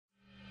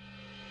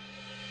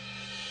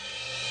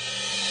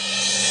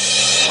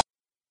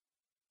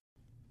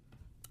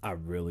I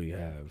really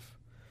have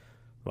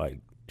like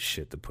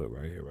shit to put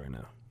right here, right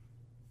now.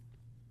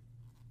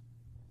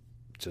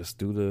 Just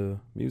do the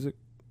music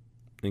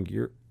and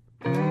gear.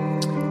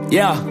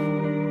 Yeah.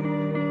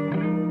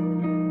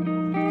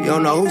 You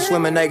don't know who's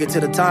swimming naked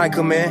till the tide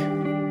come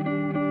in.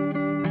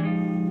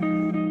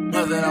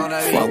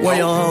 Fuck where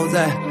your hoes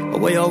at, or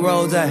where your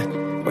roads at,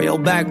 where your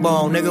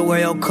backbone, nigga,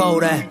 where your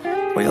code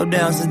at, where your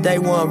down since day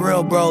one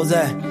real bros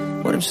at,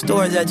 where them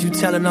stories that you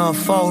tellin'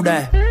 unfold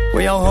at,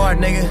 where your heart,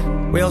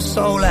 nigga, where your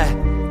soul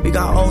at. We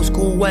got old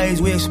school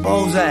ways we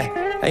expose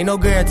that. Ain't no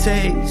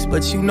guarantees,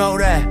 but you know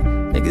that.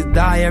 Niggas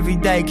die every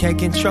day, can't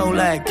control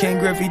that. Ken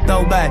Griffey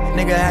throwback,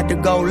 nigga had to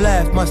go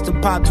left. Musta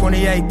popped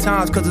 28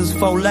 times cause it's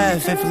 4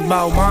 left. If it's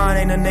about mine,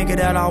 ain't a nigga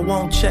that I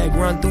won't check.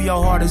 Run through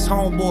your heart as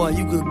homeboy,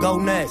 you could go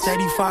next.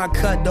 85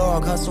 cut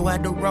dog, hustle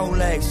at the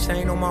Rolex.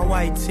 Chain on my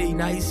white tee,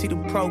 now you see the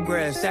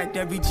progress. Stacked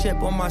every chip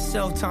on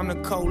myself, time to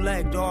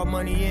collect. All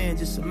money in,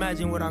 just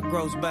imagine what I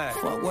gross back.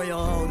 Fuck where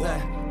your hoes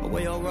at, or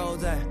where your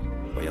roads at,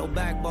 where your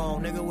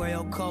backbone, nigga, where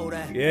your code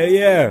at.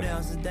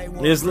 Yeah.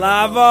 It's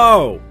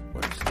Lavo.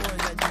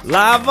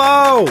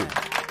 Lavo!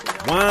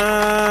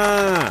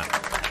 Wow!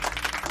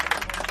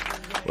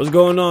 What's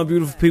going on,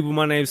 beautiful people?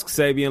 My name's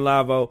Kasabian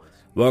Lavo.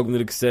 Welcome to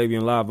the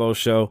Kasabian Lavo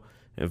Show.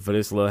 And for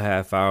this little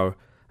half hour,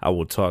 I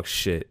will talk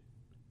shit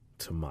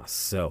to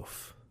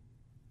myself.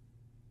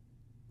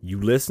 You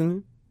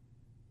listening?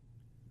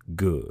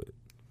 Good.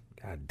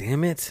 God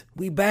damn it.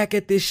 We back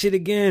at this shit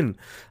again.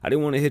 I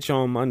didn't want to hit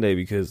y'all on Monday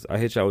because I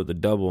hit y'all with the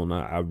double and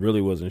I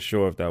really wasn't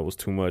sure if that was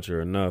too much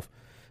or enough.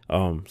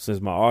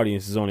 Since my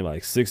audience is only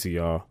like 6 of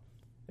y'all,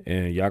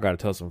 and y'all gotta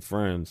tell some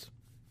friends,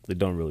 it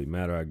don't really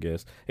matter, I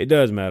guess. It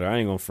does matter. I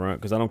ain't gonna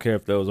front, because I don't care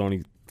if there was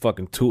only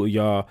fucking 2 of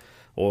y'all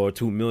or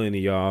 2 million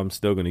of y'all. I'm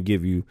still gonna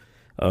give you,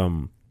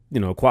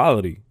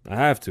 quality. I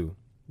have to.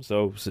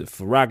 So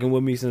for rocking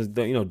with me since,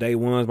 day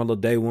ones, my little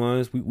day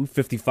ones, we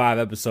 55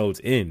 episodes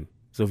in.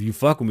 So if you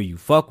fuck with me, you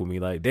fuck with me.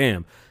 Like,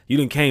 damn, you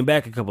done came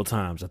back a couple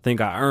times. I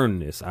think I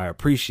earned this. I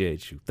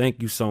appreciate you. Thank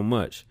you so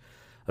much.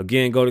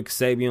 Again, go to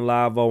Kasabian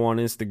Lavo on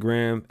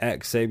Instagram, at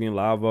Kasabian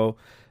Lavo,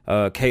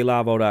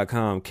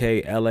 klavo.com,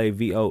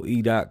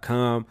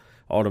 KLAVOE.com,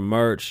 all the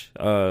merch,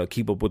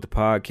 keep up with the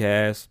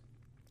podcast.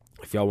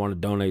 If y'all want to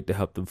donate to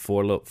help the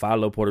 5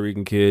 little Puerto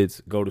Rican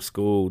kids go to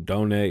school,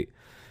 donate.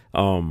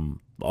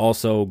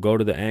 Also, go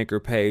to the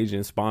Anchor page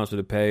and sponsor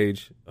the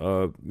page.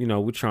 We're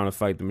trying to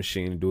fight the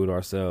machine and do it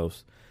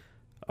ourselves.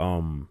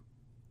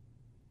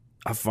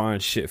 I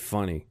find shit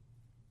funny.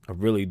 I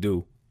really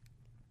do.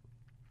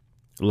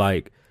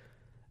 Like,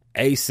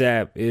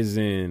 ASAP is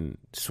in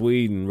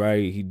Sweden,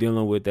 right? He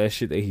dealing with that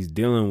shit that he's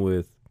dealing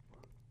with.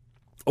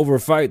 Over a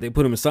fight, they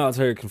put him in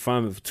solitary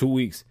confinement for 2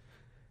 weeks.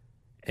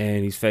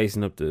 And he's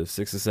facing up to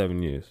 6 or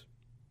 7 years.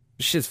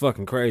 This shit's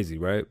fucking crazy,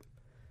 right?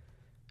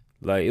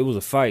 Like, it was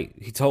a fight.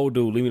 He told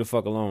dude, leave me the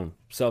fuck alone.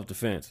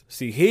 Self-defense.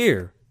 See,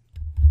 here,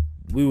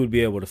 we would be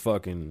able to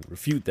fucking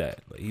refute that.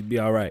 Like, he'd be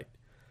all right.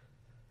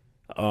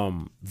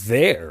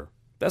 There,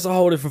 that's a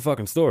whole different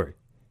fucking story.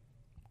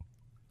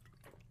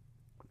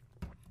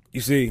 You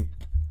see,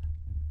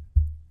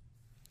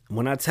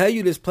 when I tell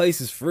you this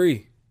place is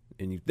free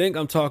and you think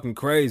I'm talking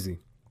crazy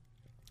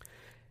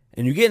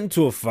and you get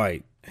into a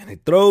fight and they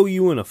throw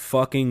you in a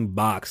fucking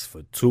box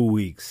for 2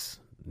 weeks,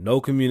 no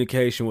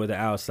communication with the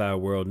outside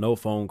world, no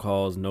phone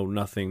calls, no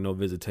nothing, no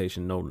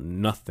visitation, no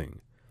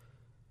nothing.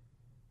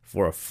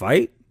 For a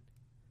fight?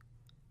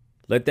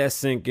 Let that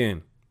sink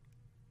in.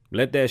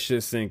 Let that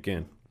shit sink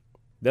in.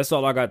 That's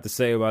all I got to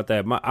say about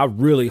that. I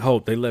really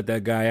hope they let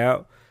that guy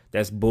out.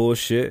 That's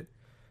bullshit.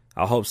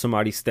 I hope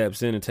somebody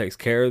steps in and takes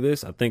care of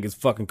this. I think it's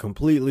fucking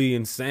completely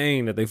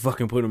insane that they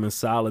fucking put him in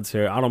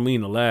solitary. I don't mean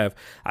to laugh.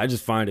 I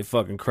just find it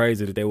fucking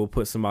crazy that they will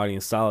put somebody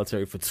in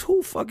solitary for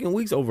 2 fucking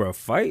weeks over a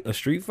fight, a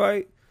street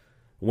fight,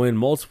 when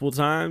multiple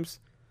times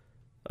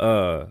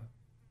the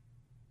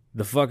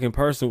fucking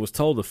person was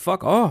told to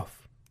fuck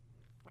off.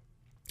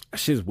 That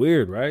shit's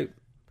weird, right?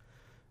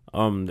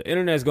 The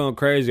internet's going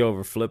crazy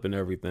over flipping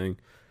everything.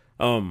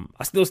 I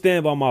still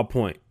stand by my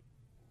point.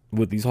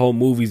 With these whole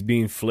movies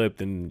being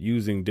flipped and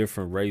using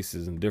different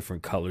races and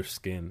different color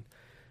skin,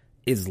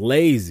 it's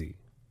lazy.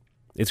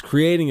 It's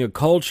creating a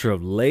culture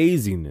of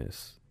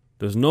laziness.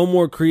 There's no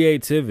more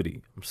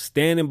creativity. I'm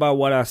standing by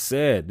what I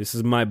said. This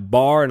is my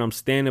bar and I'm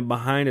standing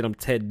behind it. I'm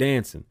Ted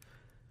Danson.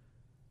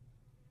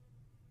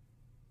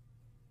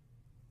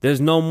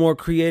 There's no more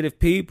creative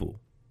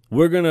people.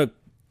 We're going to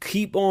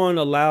keep on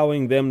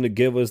allowing them to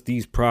give us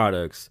these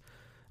products.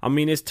 I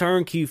mean, it's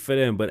turnkey for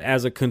them, but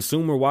as a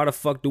consumer, why the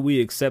fuck do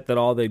we accept that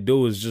all they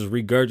do is just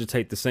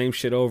regurgitate the same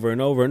shit over and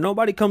over and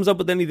nobody comes up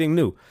with anything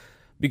new?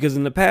 Because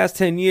in the past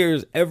 10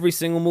 years, every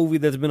single movie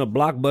that's been a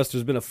blockbuster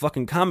has been a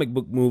fucking comic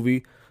book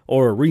movie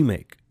or a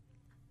remake.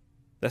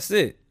 That's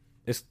it.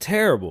 It's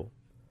terrible.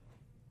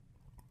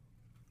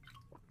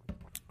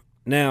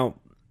 Now,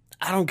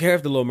 I don't care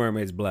if the Little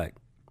Mermaid's black.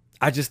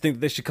 I just think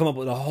they should come up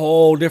with a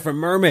whole different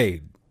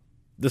mermaid.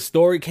 The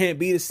story can't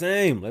be the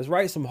same. Let's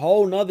write some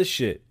whole nother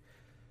shit.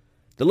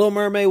 The Little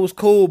Mermaid was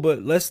cool,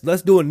 but let's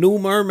do a new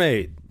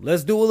mermaid.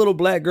 Let's do a little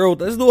black girl.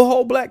 Let's do a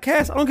whole black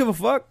cast. I don't give a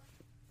fuck.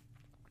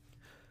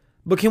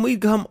 But can we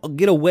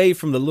get away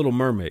from the Little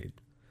Mermaid?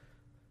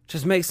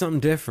 Just make something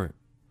different.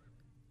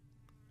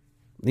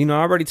 I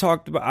already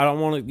talked about, I don't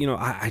want to,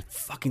 I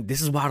fucking,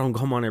 this is why I don't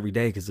come on every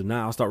day, because if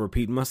not, I'll start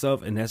repeating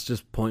myself, and that's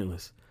just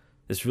pointless.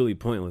 It's really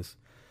pointless.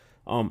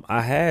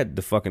 I had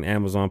the fucking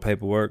Amazon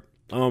paperwork.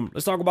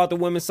 Let's talk about the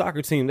women's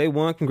soccer team. They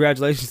won.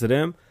 Congratulations to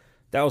them.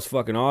 That was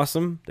fucking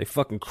awesome. They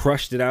fucking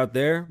crushed it out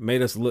there.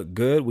 Made us look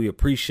good. We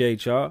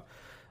appreciate y'all.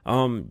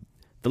 The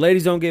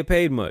ladies don't get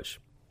paid much.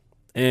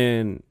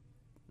 And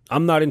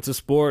I'm not into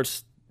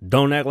sports.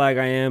 Don't act like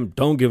I am.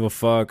 Don't give a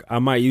fuck. I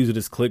might use it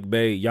as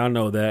clickbait. Y'all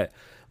know that.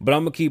 But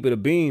I'm going to keep it a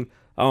bean.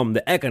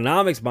 The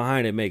economics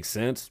behind it makes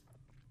sense.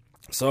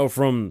 So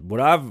from what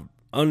I've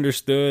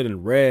understood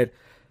and read,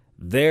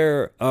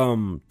 their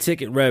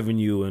ticket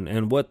revenue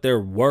and what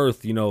they're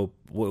worth,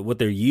 what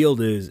their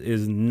yield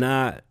is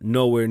not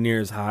nowhere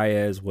near as high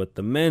as what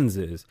the men's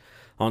is.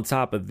 On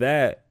top of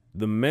that,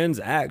 the men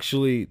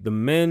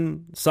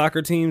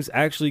soccer teams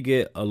actually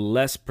get a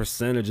less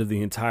percentage of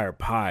the entire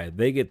pie.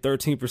 They get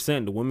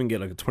 13%. The women get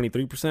like a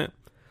 23%.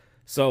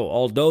 So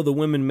although the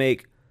women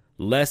make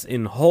less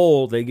in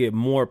whole, they get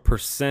more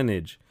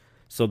percentage.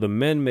 So the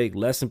men make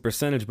less in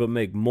percentage but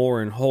make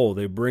more in whole.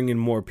 They bring in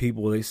more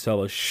people. They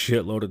sell a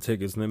shitload of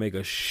tickets and they make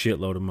a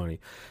shitload of money.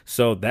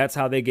 So that's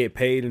how they get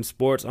paid in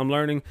sports. I'm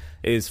learning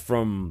is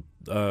from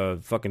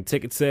fucking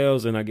ticket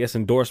sales and I guess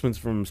endorsements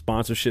from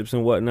sponsorships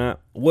and whatnot.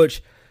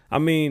 Which, I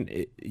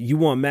mean, you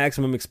want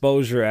maximum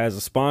exposure as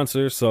a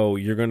sponsor, so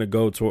you're gonna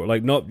go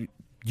toward no,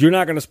 you're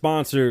not gonna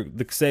sponsor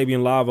the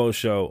Kasabian Lavo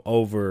show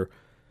over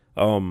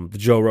the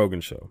Joe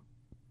Rogan show.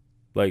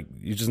 Like,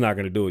 you're just not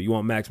going to do it. You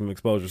want maximum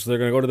exposure. So they're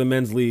going to go to the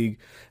men's league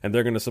and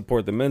they're going to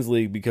support the men's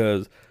league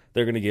because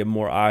they're going to get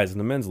more eyes in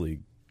the men's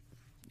league.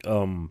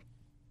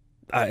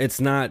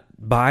 It's not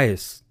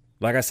biased.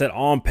 Like I said,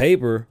 on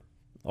paper,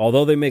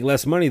 although they make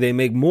less money, they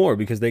make more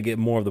because they get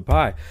more of the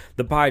pie.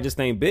 The pie just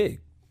ain't big.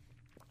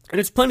 And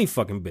it's plenty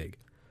fucking big.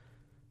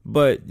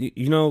 But,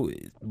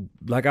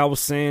 like I was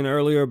saying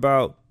earlier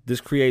about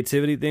this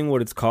creativity thing,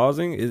 what it's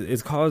causing,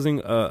 it's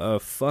causing a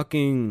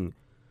fucking...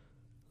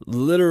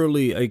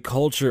 literally a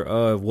culture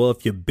of, well,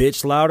 if you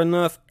bitch loud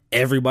enough,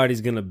 everybody's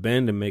gonna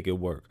bend and make it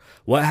work.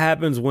 What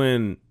happens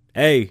when,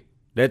 hey,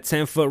 that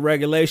 10-foot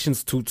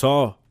regulation's too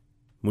tall?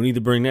 We need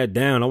to bring that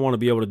down. I want to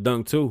be able to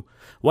dunk too.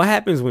 What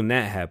happens when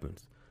that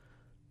happens?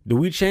 Do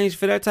we change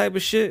for that type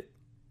of shit?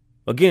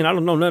 Again, I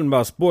don't know nothing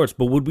about sports,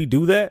 but would we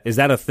do that? Is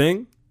that a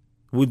thing?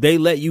 Would they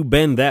let you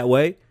bend that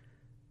way?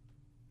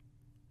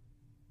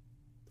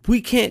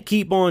 We can't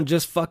keep on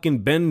just fucking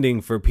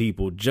bending for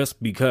people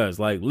just because.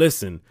 Like,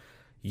 listen,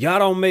 y'all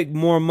don't make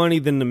more money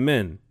than the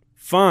men.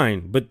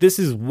 Fine, but this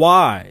is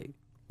why.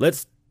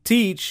 Let's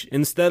teach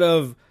instead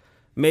of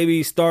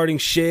maybe starting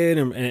shit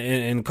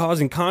and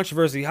causing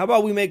controversy. How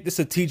about we make this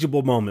a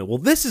teachable moment? Well,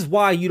 this is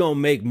why you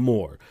don't make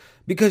more.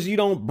 Because you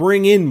don't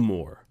bring in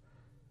more.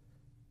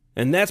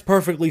 And that's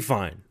perfectly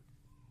fine.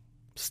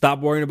 Stop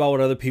worrying about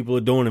what other people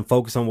are doing and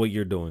focus on what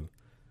you're doing.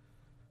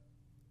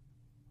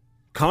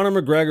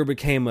 Conor McGregor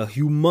became a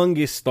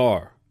humongous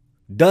star.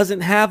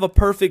 Doesn't have a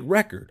perfect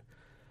record.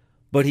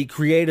 But he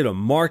created a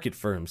market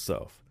for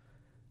himself.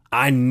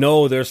 I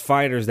know there's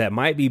fighters that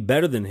might be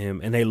better than him,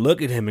 and they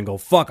look at him and go,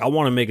 fuck, I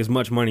want to make as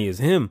much money as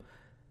him.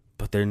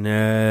 But they're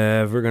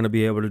never going to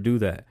be able to do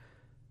that.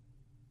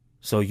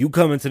 So you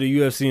come into the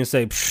UFC and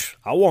say,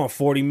 I want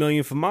 $40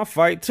 million for my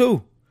fight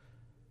too.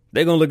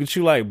 They're going to look at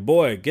you like,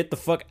 boy, get the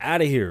fuck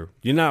out of here.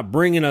 You're not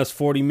bringing us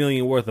 $40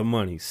 million worth of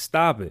money.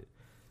 Stop it.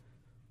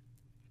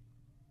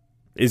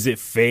 Is it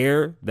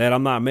fair that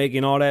I'm not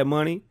making all that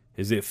money?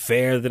 Is it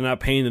fair that they're not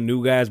paying the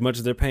new guy as much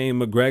as they're paying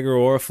McGregor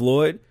or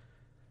Floyd?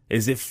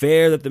 Is it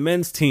fair that the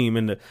men's team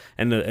and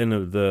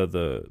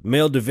the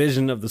male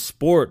division of the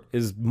sport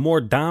is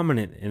more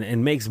dominant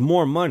and makes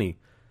more money?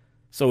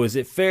 So is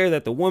it fair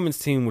that the women's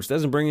team, which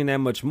doesn't bring in that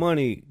much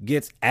money,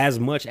 gets as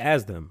much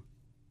as them?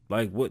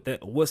 Like,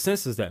 what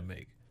sense does that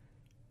make?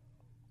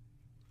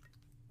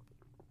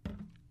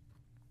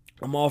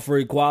 I'm all for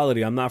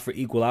equality. I'm not for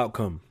equal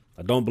outcome.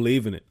 I don't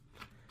believe in it.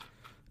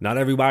 Not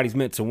everybody's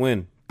meant to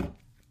win.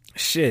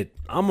 Shit,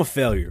 I'm a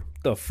failure.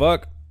 The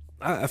fuck?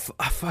 I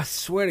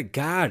swear to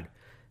God,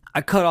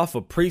 I cut off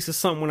a priest or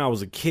something when I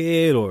was a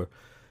kid,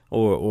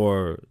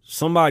 or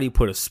somebody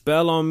put a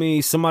spell on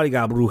me. Somebody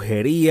got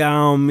brujeria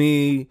on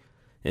me.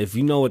 If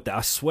you know what,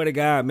 I swear to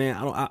God, man,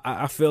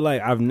 I feel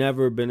like I've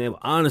never been able,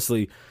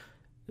 honestly,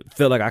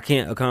 feel like I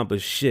can't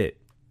accomplish shit.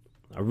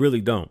 I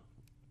really don't.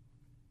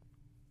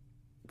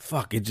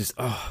 Fuck, it just,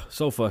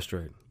 so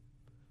frustrating.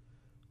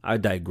 I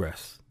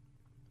digress.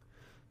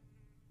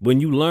 When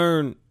you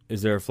learn,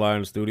 is there a fly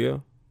in the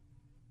studio?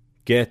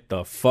 Get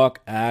the fuck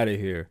out of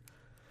here.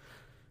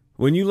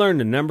 When you learn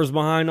the numbers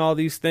behind all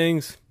these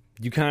things,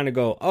 you kind of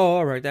go, oh,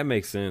 all right, that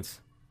makes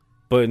sense.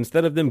 But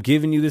instead of them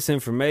giving you this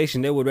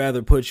information, they would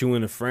rather put you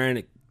in a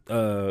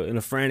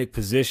frantic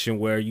position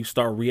where you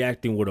start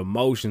reacting with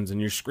emotions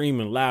and you're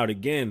screaming loud.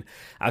 Again,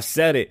 I've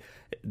said it.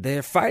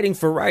 They're fighting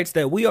for rights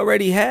that we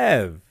already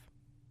have.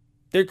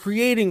 They're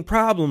creating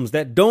problems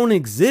that don't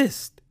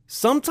exist.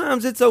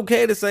 Sometimes it's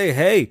okay to say,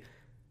 hey,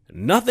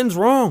 nothing's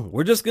wrong.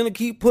 We're just going to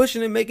keep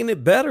pushing and making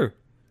it better.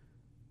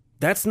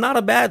 That's not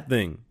a bad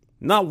thing.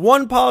 Not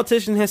one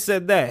politician has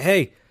said that.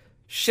 Hey,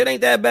 shit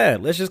ain't that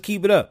bad. Let's just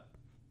keep it up.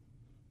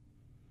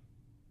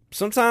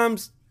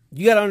 Sometimes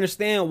you got to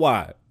understand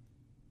why.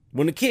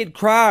 When a kid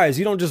cries,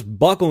 you don't just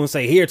buckle and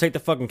say, here, take the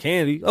fucking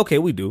candy. Okay,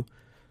 we do.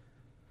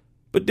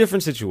 But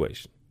different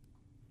situation.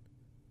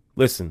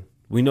 Listen,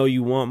 we know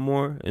you want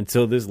more.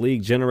 Until this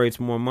league generates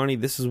more money,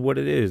 this is what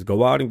it is.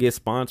 Go out and get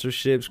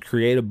sponsorships,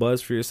 create a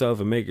buzz for yourself,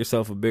 and make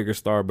yourself a bigger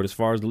star. But as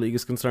far as the league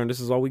is concerned, this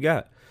is all we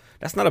got.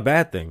 That's not a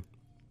bad thing.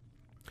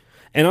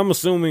 And I'm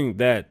assuming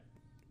that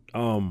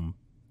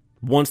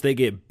once they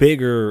get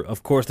bigger,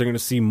 of course, they're going to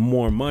see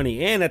more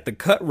money. And at the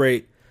cut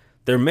rate,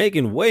 they're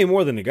making way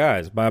more than the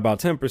guys by about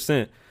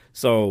 10%.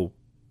 So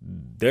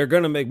they're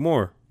going to make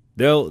more.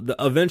 They'll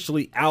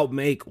eventually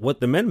outmake what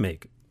the men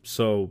make.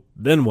 So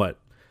then what?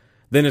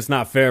 Then it's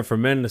not fair for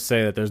men to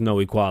say that there's no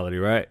equality,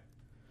 right?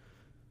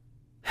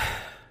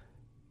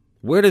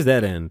 Where does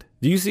that end?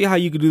 Do you see how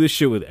you can do this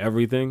shit with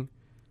everything?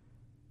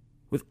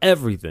 With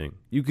everything.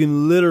 You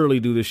can literally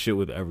do this shit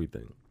with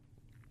everything.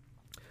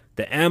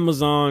 The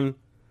Amazon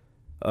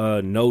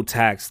no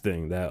tax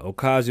thing that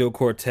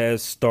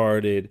Ocasio-Cortez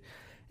started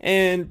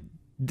and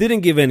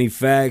didn't give any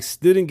facts,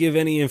 didn't give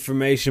any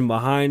information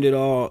behind it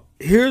all.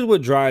 Here's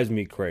what drives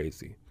me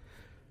crazy.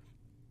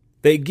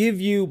 They give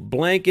you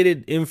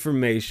blanketed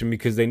information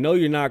because they know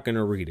you're not going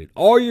to read it.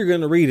 All you're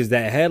going to read is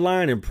that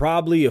headline and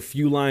probably a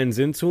few lines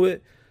into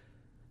it.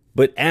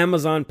 But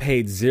Amazon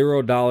paid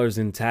 $0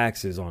 in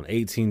taxes on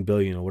 $18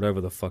 billion or whatever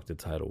the fuck the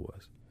title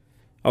was.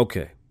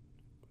 Okay,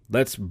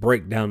 let's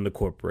break down the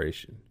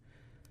corporation.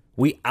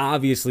 We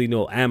obviously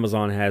know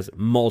Amazon has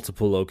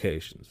multiple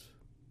locations,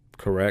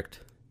 correct?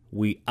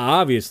 We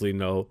obviously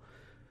know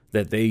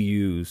that they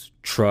use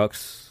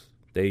trucks,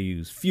 they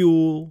use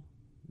fuel,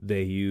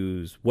 they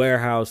use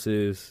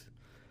warehouses,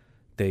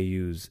 they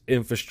use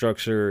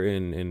infrastructure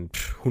in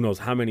who knows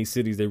how many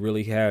cities they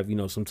really have,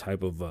 some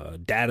type of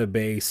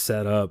database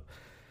set up.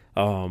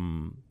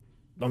 I'm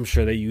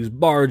sure they use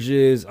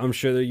barges. I'm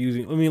sure they're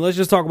using, let's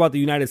just talk about the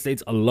United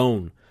States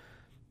alone.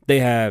 They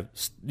have,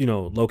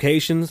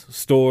 locations,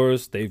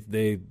 stores. They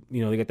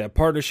got that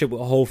partnership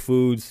with Whole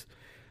Foods.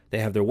 They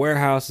have their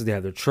warehouses. They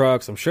have their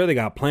trucks. I'm sure they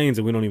got planes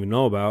that we don't even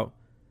know about.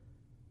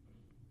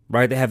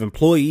 Right? They have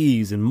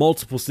employees in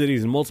multiple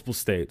cities and multiple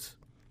states.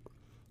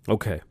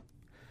 Okay.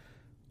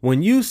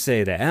 When you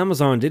say that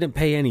Amazon didn't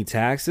pay any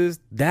taxes,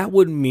 that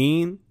would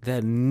mean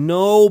that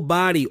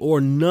nobody or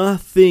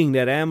nothing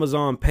that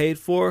Amazon paid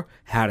for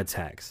had a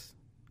tax.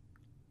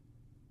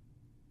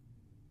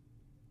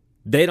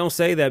 They don't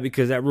say that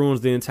because that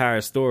ruins the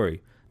entire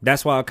story.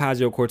 That's why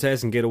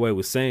Ocasio-Cortez can get away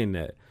with saying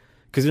that.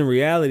 Because in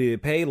reality, they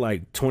paid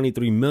like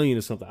 $23 million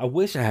or something. I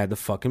wish I had the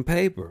fucking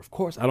paper. Of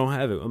course, I don't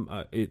have it.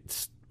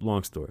 It's a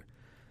long story.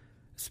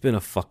 It's been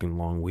a fucking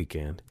long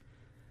weekend.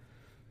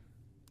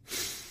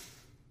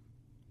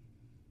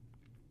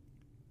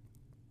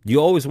 You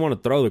always want to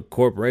throw the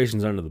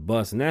corporations under the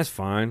bus, and that's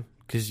fine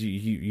because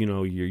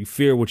you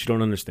fear what you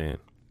don't understand.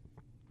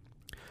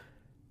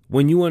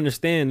 When you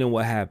understand, then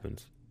what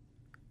happens?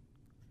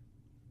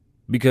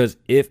 Because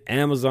if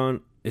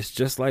Amazon, it's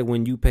just like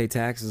when you pay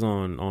taxes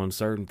on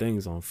certain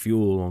things, on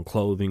fuel, on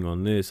clothing,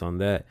 on this, on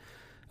that,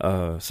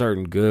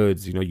 certain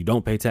goods. You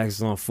don't pay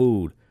taxes on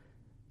food.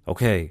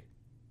 Okay,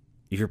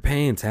 you're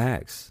paying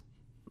tax.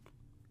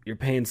 You're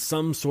paying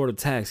some sort of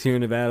tax. Here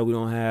in Nevada, we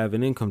don't have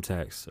an income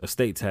tax, a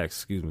state tax,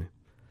 excuse me,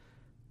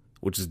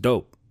 which is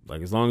dope.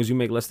 Like, as long as you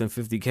make less than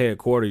 $50K a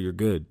quarter, you're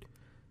good.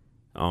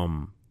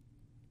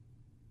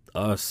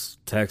 Us,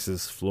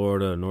 Texas,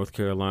 Florida, North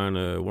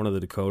Carolina, one of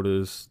the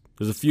Dakotas,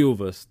 there's a few of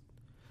us.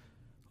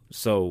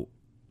 So,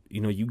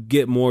 you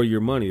get more of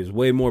your money. There's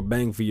way more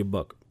bang for your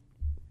buck.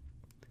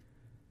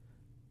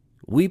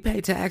 We pay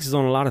taxes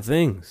on a lot of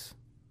things.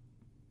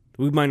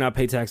 We might not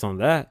pay tax on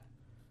that,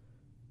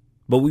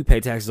 but we pay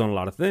taxes on a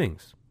lot of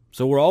things.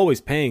 So we're always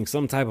paying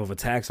some type of a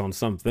tax on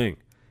something.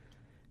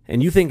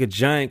 And you think a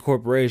giant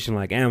corporation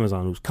like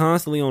Amazon, who's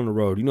constantly on the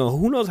road,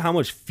 who knows how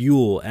much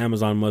fuel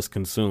Amazon must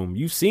consume?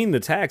 You've seen the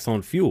tax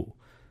on fuel.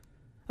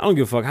 I don't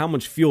give a fuck how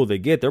much fuel they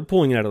get. They're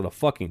pulling it out of the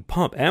fucking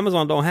pump.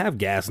 Amazon don't have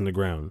gas in the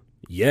ground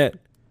yet.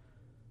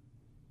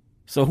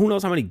 So who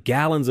knows how many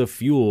gallons of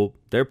fuel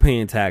they're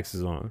paying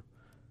taxes on?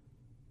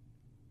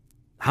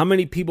 How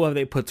many people have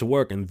they put to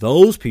work? And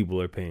those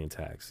people are paying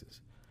taxes.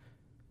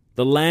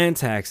 The land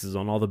taxes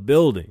on all the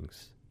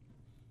buildings.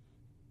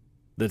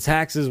 The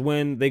taxes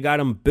when they got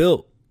them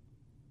built.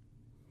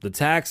 The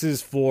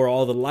taxes for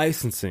all the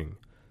licensing.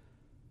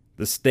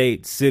 The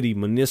state, city,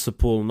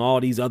 municipal, and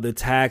all these other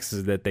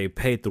taxes that they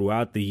pay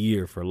throughout the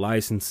year for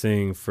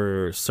licensing,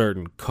 for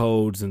certain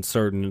codes and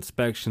certain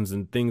inspections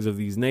and things of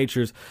these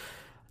natures.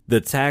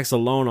 The tax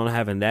alone on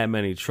having that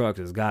many trucks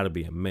has got to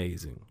be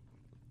amazing.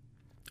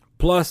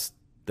 Plus,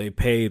 they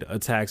paid a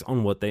tax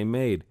on what they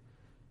made.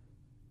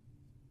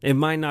 It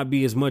might not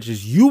be as much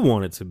as you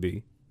want it to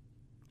be,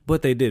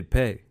 but they did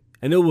pay.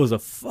 And it was a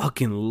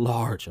fucking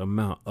large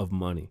amount of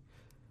money.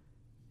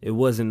 It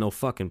wasn't no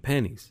fucking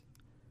pennies.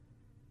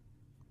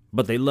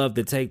 But they love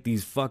to take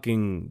these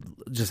fucking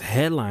just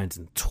headlines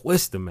and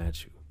twist them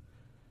at you.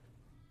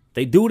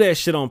 They do that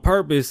shit on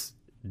purpose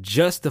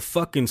just to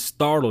fucking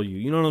startle you.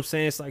 You know what I'm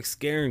saying? It's like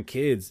scaring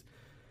kids.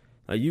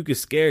 Like, you can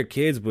scare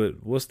kids,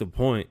 but what's the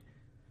point?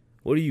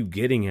 What are you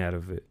getting out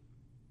of it?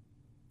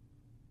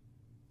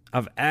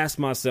 I've asked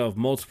myself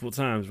multiple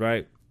times,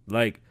 right?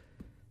 Like,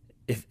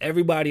 if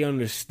everybody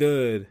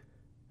understood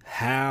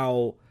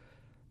how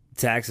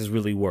taxes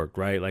really work,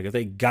 right? Like, if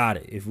they got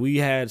it, if we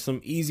had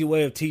some easy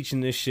way of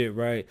teaching this shit,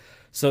 right?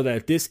 So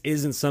that this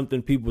isn't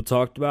something people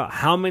talked about,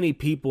 how many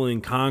people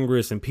in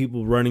Congress and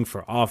people running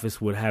for office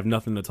would have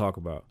nothing to talk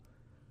about?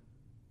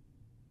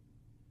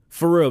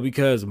 For real,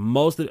 because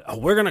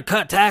we're going to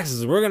cut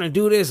taxes, we're going to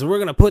do this, and we're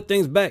going to put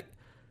things back.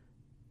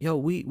 Yo,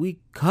 we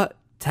cut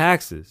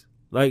taxes.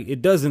 Like,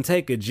 it doesn't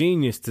take a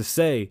genius to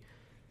say,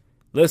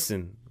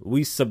 listen,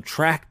 we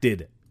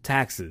subtracted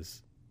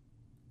taxes.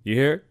 You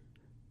hear?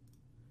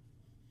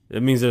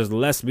 That means there's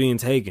less being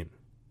taken.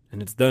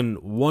 And it's done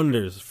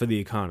wonders for the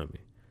economy.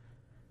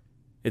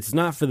 It's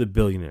not for the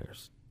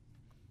billionaires.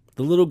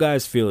 The little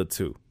guys feel it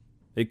too.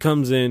 It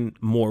comes in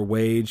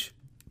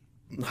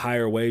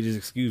higher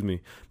wages,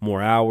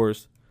 more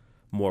hours,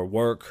 more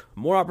work,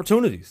 more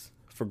opportunities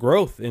for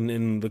growth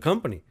in the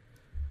company.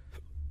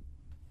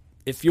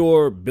 If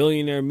your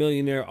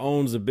millionaire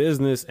owns a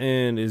business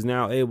and is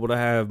now able to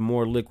have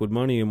more liquid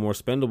money and more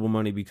spendable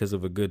money because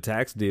of a good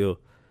tax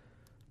deal,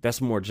 that's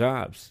more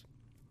jobs.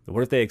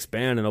 What if they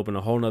expand and open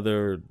a whole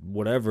nother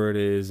whatever it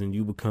is and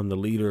you become the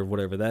leader of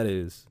whatever that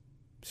is?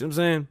 See what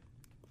I'm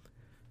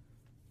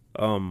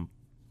saying?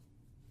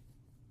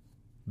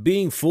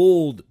 Being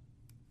fooled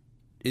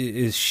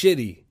is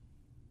shitty.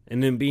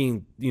 And then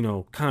being,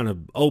 kind of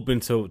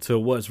open to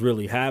what's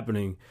really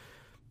happening.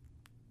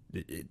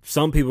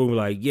 Some people were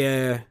like,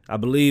 yeah, I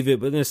believe it.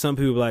 But then some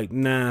people were like,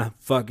 nah,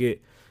 fuck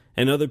it.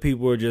 And other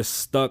people are just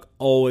stuck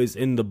always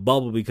in the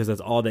bubble because that's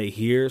all they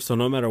hear. So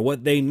no matter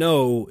what they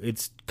know,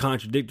 it's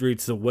contradictory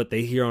to what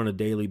they hear on a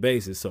daily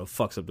basis. So it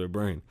fucks up their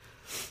brain.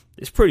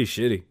 It's pretty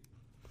shitty.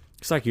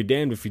 It's like you're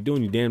damned if you do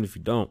and you're damned if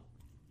you don't.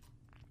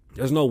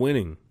 There's no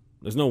winning.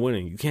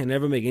 You can't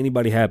never make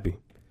anybody happy.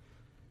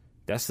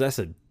 That's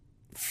a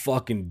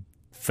fucking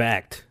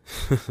fact.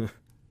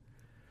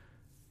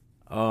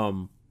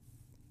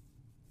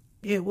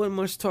 Yeah, wasn't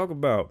much to talk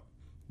about.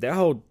 That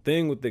whole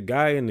thing with the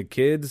guy and the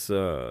kids,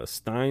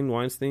 Weinstein.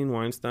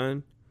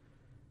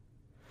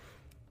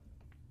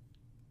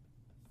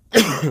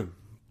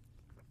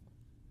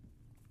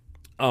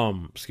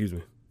 Excuse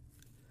me.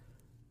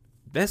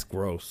 That's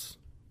gross.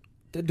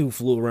 That dude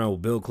flew around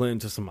with Bill Clinton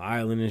to some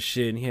island and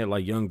shit, and he had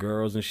like young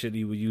girls and shit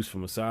he would use for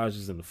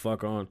massages and the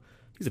fuck on.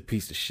 He's a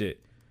piece of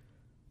shit.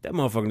 That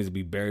motherfucker needs to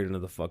be buried in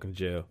the fucking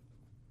jail.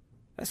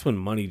 That's when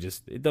money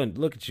it doesn't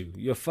look at you.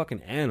 You're a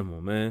fucking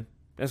animal, man.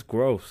 That's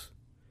gross.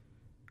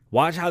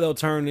 Watch how they'll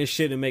turn this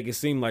shit and make it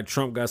seem like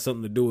Trump got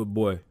something to do with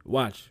boy.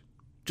 Watch.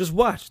 Just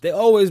watch. They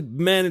always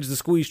manage to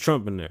squeeze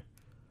Trump in there.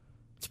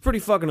 It's pretty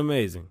fucking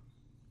amazing.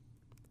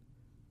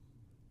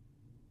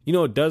 You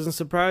know what doesn't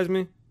surprise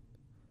me?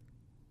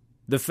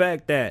 The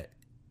fact that,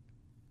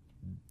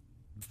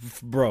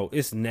 bro,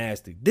 it's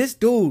nasty. This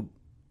dude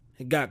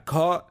got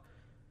caught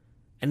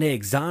and they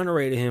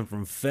exonerated him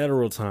from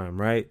federal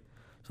time, right?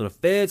 So the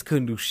feds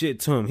couldn't do shit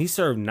to him. He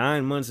served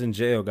 9 months in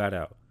jail, got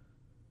out.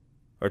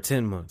 Or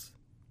 10 months.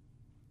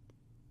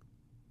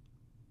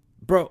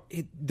 Bro,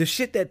 the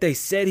shit that they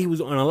said he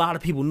was on, a lot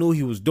of people knew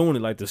he was doing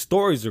it. Like, the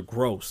stories are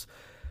gross.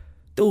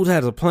 Dude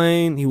had a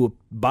plane. He would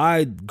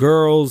buy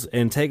girls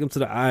and take them to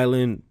the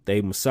island.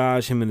 They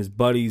massage him and his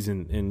buddies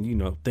and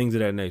things of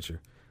that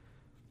nature.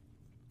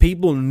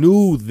 People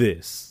knew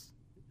this,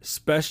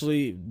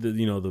 especially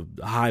the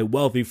high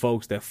wealthy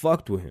folks that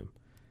fucked with him.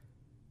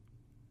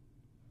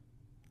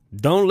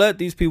 Don't let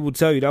these people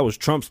tell you that was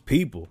Trump's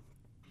people.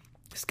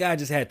 This guy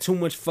just had too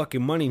much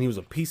fucking money and he was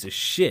a piece of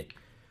shit.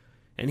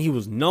 And he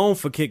was known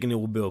for kicking it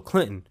with Bill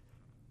Clinton.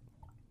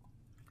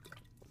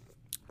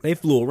 They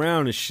flew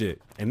around and shit.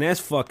 And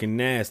that's fucking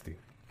nasty.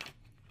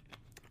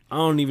 I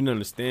don't even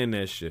understand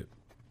that shit.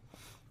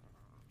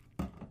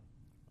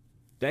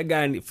 That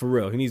guy, for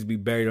real, he needs to be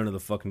buried under the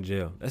fucking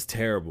jail. That's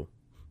terrible.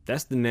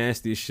 That's the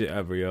nastiest shit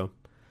ever, yo.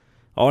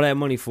 All that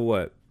money for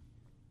what?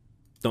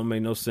 Don't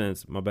make no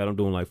sense. My bad, I'm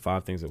doing like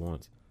 5 things at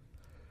once.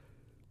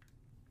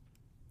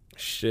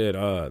 Shit,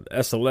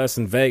 SLS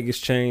in Vegas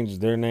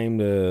changed their name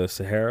to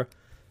Sahara.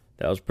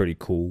 That was pretty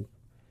cool.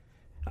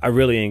 I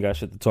really ain't got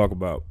shit to talk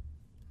about.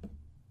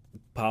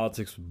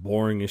 Politics was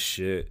boring as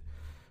shit.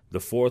 The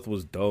 4th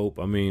was dope.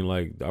 I mean,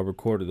 like, I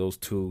recorded those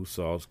 2,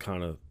 so I was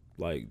kind of,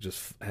 like,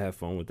 just have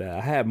fun with that.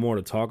 I had more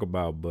to talk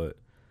about, but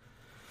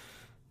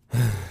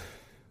I'm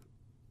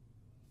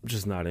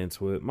just not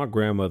into it. My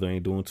grandmother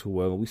ain't doing too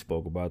well. We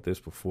spoke about this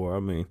before. I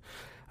mean,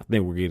 I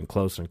think we're getting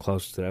closer and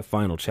closer to that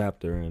final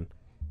chapter, and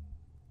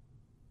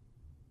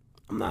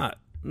I'm not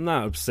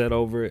upset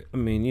over it. I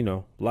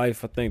mean,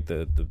 life, I think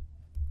the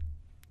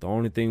The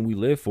only thing we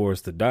live for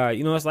is to die.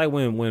 You know, it's like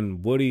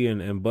when Woody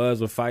and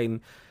Buzz were fighting,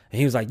 and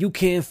he was like, "You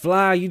can't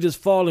fly, you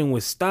just falling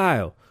with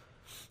style."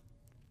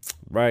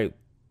 Right?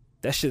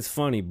 That shit's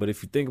funny, but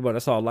if you think about it,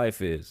 that's all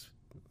life is.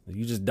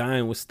 You just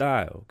dying with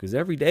style. Because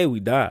every day we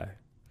die.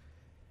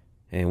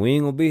 And we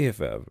ain't gonna be here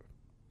forever.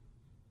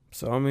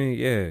 So, I mean,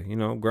 yeah, you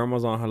know,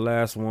 grandma's on her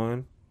last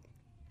one.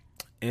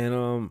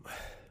 And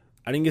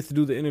I didn't get to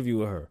do the interview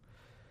with her.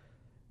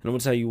 And I'm gonna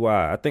tell you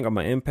why. I think I'm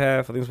an empath.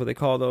 I think that's what they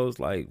call those.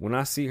 Like, when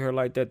I see her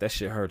like that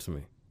shit hurts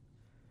me.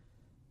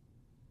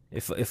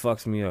 It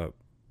fucks me up.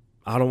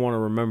 I don't want to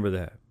remember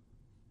that.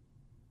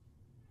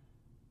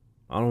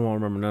 I don't want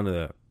to remember none of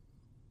that.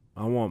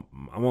 I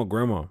want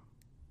grandma.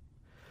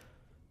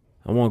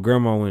 I want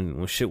grandma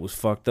when shit was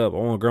fucked up. I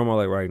want grandma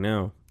like right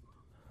now.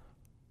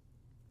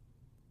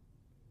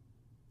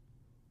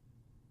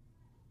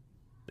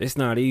 It's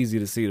not easy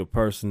to see the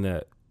person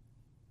that,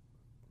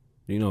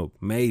 you know,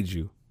 made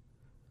you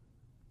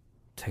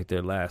take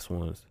their last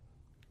ones.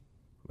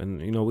 And,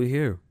 you know, we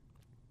here.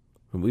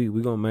 We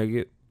gonna make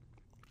it.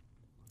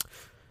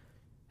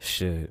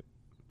 Shit.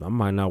 I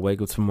might not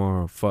wake up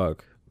tomorrow.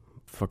 Fuck,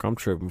 I'm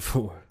tripping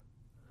for.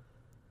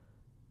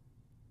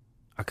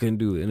 I couldn't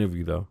do the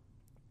interview, though.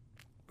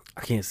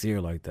 I can't see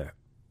her like that.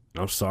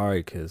 I'm sorry,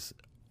 because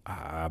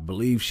I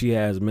believe she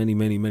has many,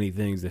 many, many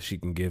things that she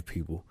can give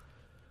people.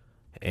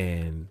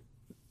 And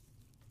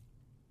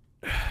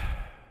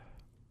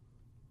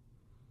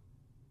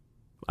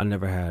I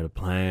never had a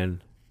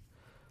plan.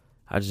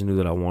 I just knew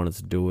that I wanted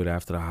to do it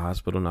after the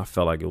hospital, and I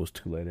felt like it was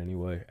too late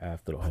anyway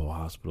after the whole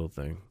hospital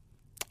thing.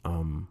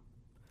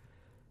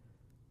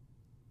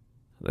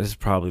 This is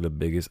probably the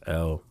biggest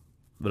L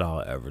that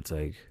I'll ever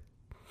take.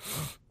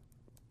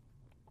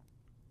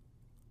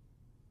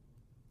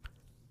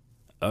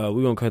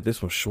 We're gonna cut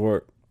this one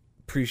short.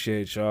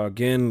 Appreciate y'all.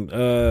 Again,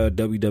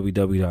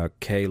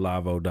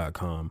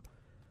 www.klavo.com.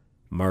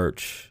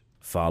 Merch,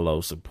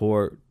 follow,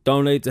 support,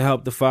 donate to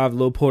help the 5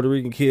 little Puerto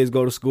Rican kids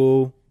go to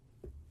school.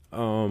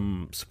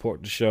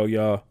 Support the show,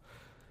 y'all.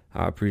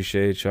 I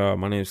appreciate y'all.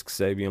 My name is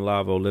Xavier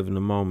Lavo. Live in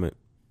the moment.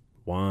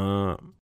 Wah.